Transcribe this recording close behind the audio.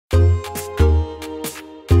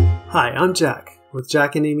Hi, I'm Jack with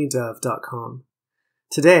jackandamydev.com.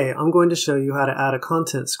 Today, I'm going to show you how to add a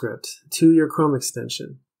content script to your Chrome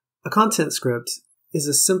extension. A content script is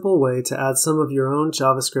a simple way to add some of your own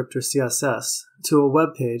JavaScript or CSS to a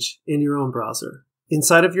web page in your own browser.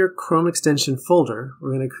 Inside of your Chrome extension folder,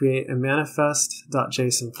 we're going to create a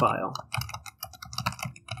manifest.json file.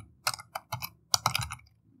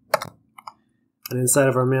 And inside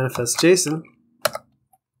of our manifest.json,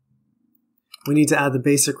 we need to add the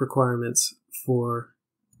basic requirements for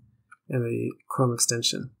a Chrome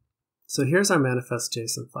extension. So here's our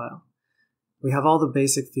manifest.json file. We have all the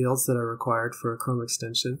basic fields that are required for a Chrome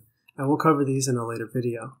extension, and we'll cover these in a later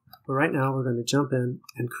video. But right now we're going to jump in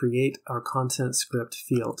and create our content script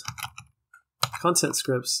field. Content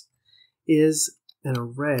scripts is an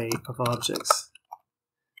array of objects.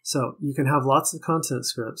 So you can have lots of content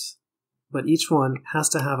scripts, but each one has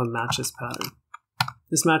to have a matches pattern.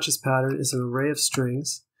 This matches pattern is an array of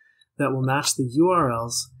strings that will match the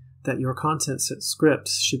URLs that your content script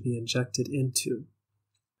should be injected into.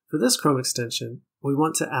 For this Chrome extension, we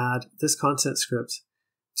want to add this content script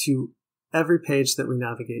to every page that we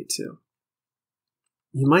navigate to.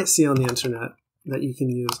 You might see on the internet that you can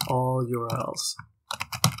use all URLs.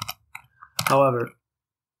 However,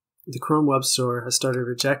 the Chrome Web Store has started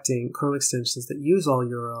rejecting Chrome extensions that use all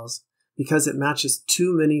URLs because it matches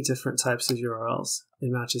too many different types of URLs.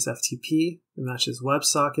 It matches FTP, it matches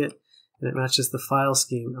WebSocket, and it matches the file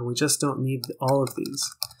scheme, and we just don't need all of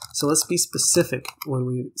these. So let's be specific when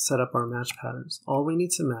we set up our match patterns. All we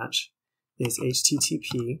need to match is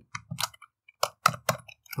HTTP,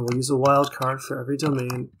 and we'll use a wildcard for every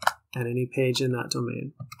domain and any page in that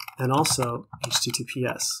domain, and also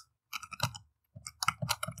HTTPS.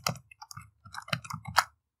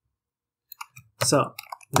 So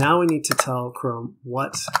now we need to tell Chrome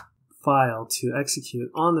what file to execute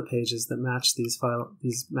on the pages that match these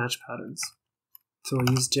match patterns. So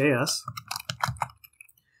we'll use JS,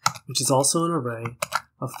 which is also an array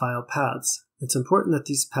of file paths. It's important that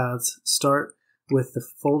these paths start with the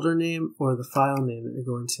folder name or the file name that you're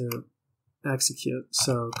going to execute.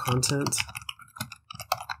 So content,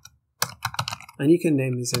 and you can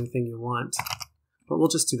name these anything you want, but we'll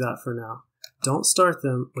just do that for now. Don't start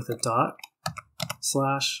them with a dot,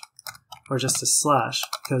 slash, or just a slash,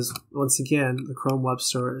 because once again, the Chrome Web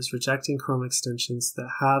Store is rejecting Chrome extensions that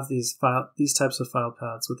have these types of file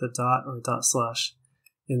paths with a dot or a dot slash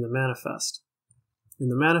in the manifest. In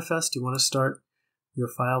the manifest, you want to start your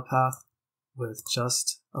file path with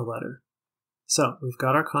just a letter. So we've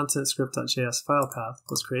got our content script.js file path.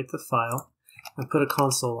 Let's create the file and put a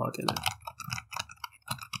console log in it.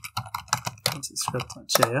 Content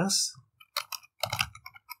script.js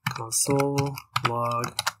console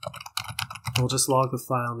log. We'll just log the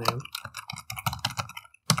file name.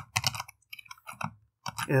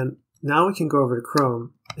 And now we can go over to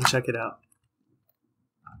Chrome and check it out.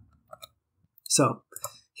 So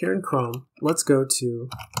here in Chrome, let's go to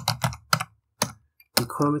the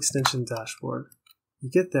Chrome extension dashboard. You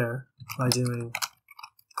get there by doing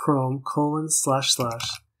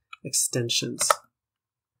Chrome://extensions.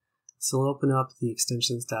 So we'll open up the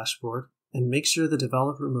extensions dashboard and make sure the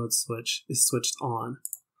developer mode switch is switched on.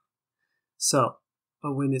 So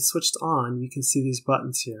when it's switched on, you can see these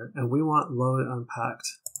buttons here, and we want load unpacked.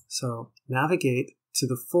 So navigate to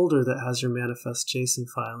the folder that has your manifest.json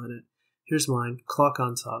file in it. Here's mine, clock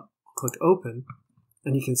on top. Click open,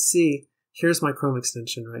 and you can see here's my Chrome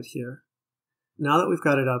extension right here. Now that we've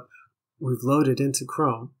got it up, we've loaded into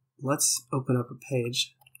Chrome, let's open up a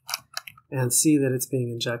page and see that it's being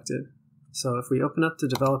injected. So if we open up the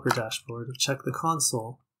developer dashboard and check the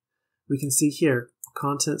console, we can see here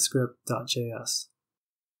contentscript.js.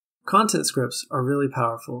 Content scripts are really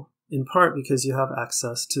powerful, in part because you have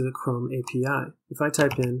access to the Chrome API. If I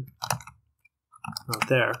type in, not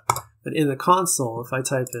there, but in the console, if I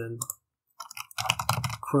type in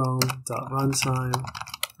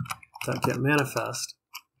chrome.runtime.getManifest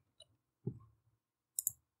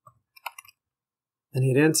and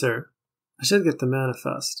hit enter, I should get the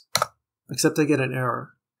manifest, except I get an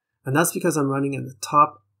error. And that's because I'm running in the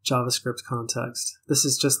top JavaScript context. This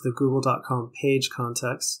is just the google.com page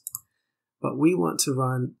context, but we want to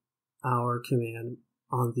run our command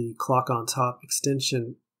on the clock on top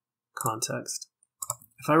extension context.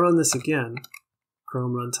 If I run this again,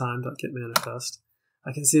 Chrome runtime.getManifest,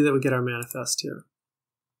 I can see that we get our manifest here.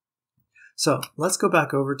 So let's go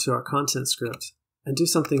back over to our content script and do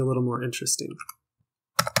something a little more interesting.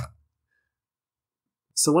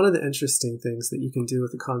 So one of the interesting things that you can do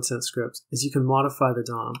with the content script is you can modify the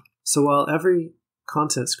DOM. So while every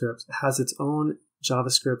content script has its own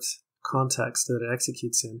JavaScript context that it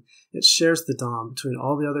executes in, it shares the DOM between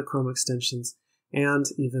all the other Chrome extensions and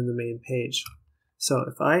even the main page. So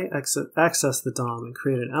if I access the DOM and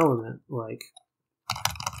create an element, like,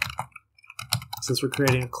 since we're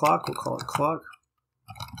creating a clock, we'll call it clock,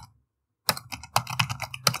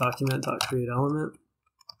 document.createElement,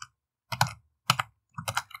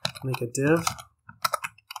 make a div,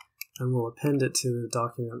 and we'll append it to the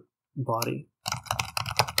document body.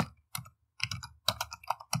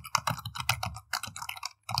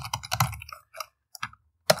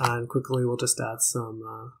 And quickly we'll just add some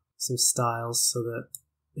styles so that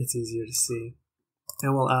it's easier to see.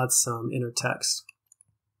 And we'll add some inner text.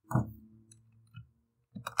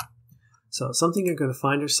 So something you're going to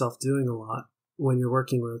find yourself doing a lot when you're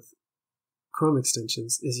working with Chrome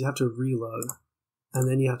extensions is you have to reload. And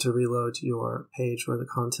then you have to reload your page where the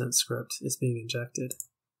content script is being injected.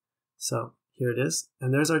 So here it is,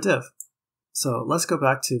 and there's our div. So let's go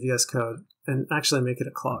back to VS Code and actually make it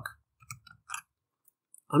a clock.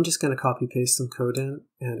 I'm just going to copy paste some code in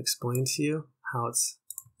and explain to you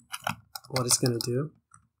what it's going to do.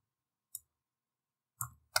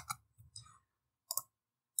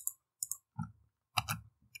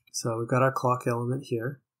 So we've got our clock element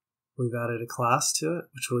here. We've added a class to it,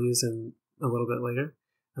 which we'll use in a little bit later.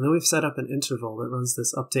 And then we've set up an interval that runs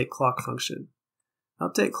this update clock function.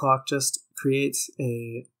 Update clock just creates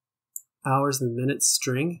a hours and minutes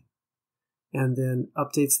string and then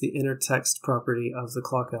updates the inner text property of the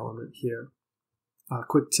clock element here.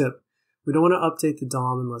 Quick tip, we don't want to update the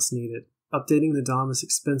DOM unless needed. Updating the DOM is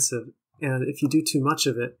expensive, and if you do too much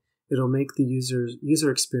of it, it'll make the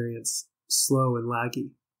user experience slow and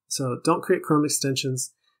laggy. So don't create Chrome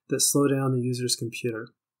extensions that slow down the user's computer.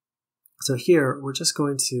 So here, we're just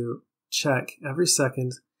going to check every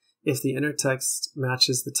second if the inner text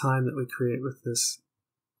matches the time that we create with this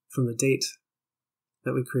from the date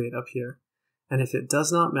that we create up here. And if it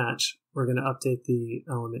does not match, we're going to update the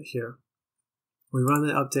element here. We run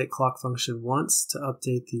the update clock function once to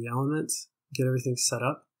update the element, get everything set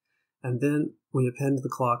up, and then we append the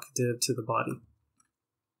clock div to the body.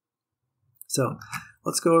 So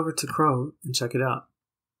let's go over to Chrome and check it out.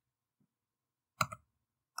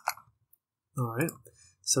 All right,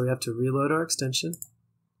 so we have to reload our extension,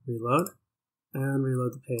 reload, and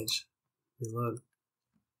reload the page. Reload.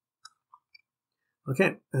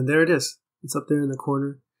 Okay, and there it is. It's up there in the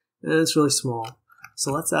corner, and it's really small.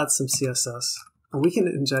 So let's add some CSS. And we can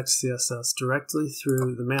inject CSS directly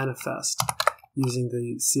through the manifest using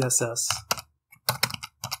the CSS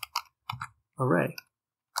array.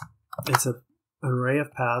 It's an array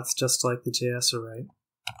of paths, just like the JS array.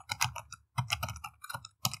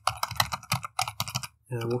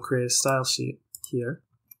 And we'll create a style sheet here.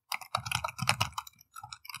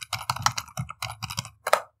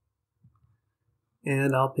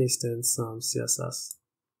 And I'll paste in some CSS.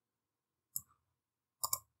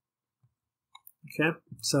 Okay,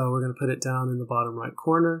 so we're going to put it down in the bottom right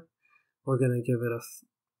corner. We're going to give it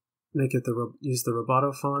use the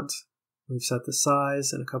Roboto font. We've set the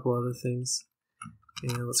size and a couple other things.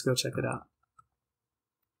 And let's go check it out.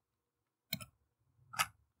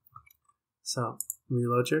 So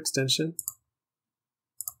reload your extension,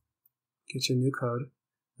 get your new code,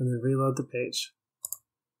 and then reload the page.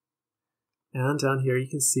 And down here you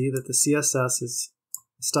can see that the CSS is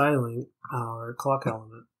styling our clock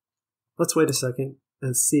element. Let's wait a second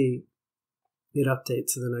and see it update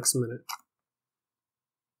to the next minute.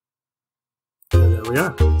 And there we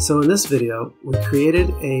are. So in this video, we created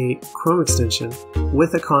a Chrome extension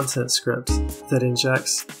with a content script that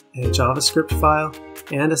injects a JavaScript file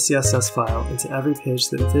and a CSS file into every page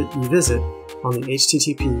that you visit on the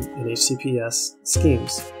HTTP and HTTPS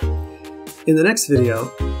schemes. In the next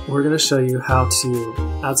video, we're going to show you how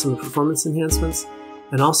to add some performance enhancements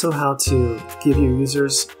and also how to give your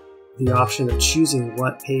users the option of choosing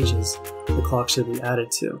what pages the clock should be added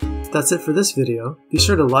to. That's it for this video. Be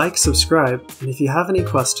sure to like, subscribe, and if you have any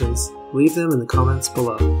questions, leave them in the comments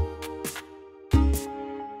below.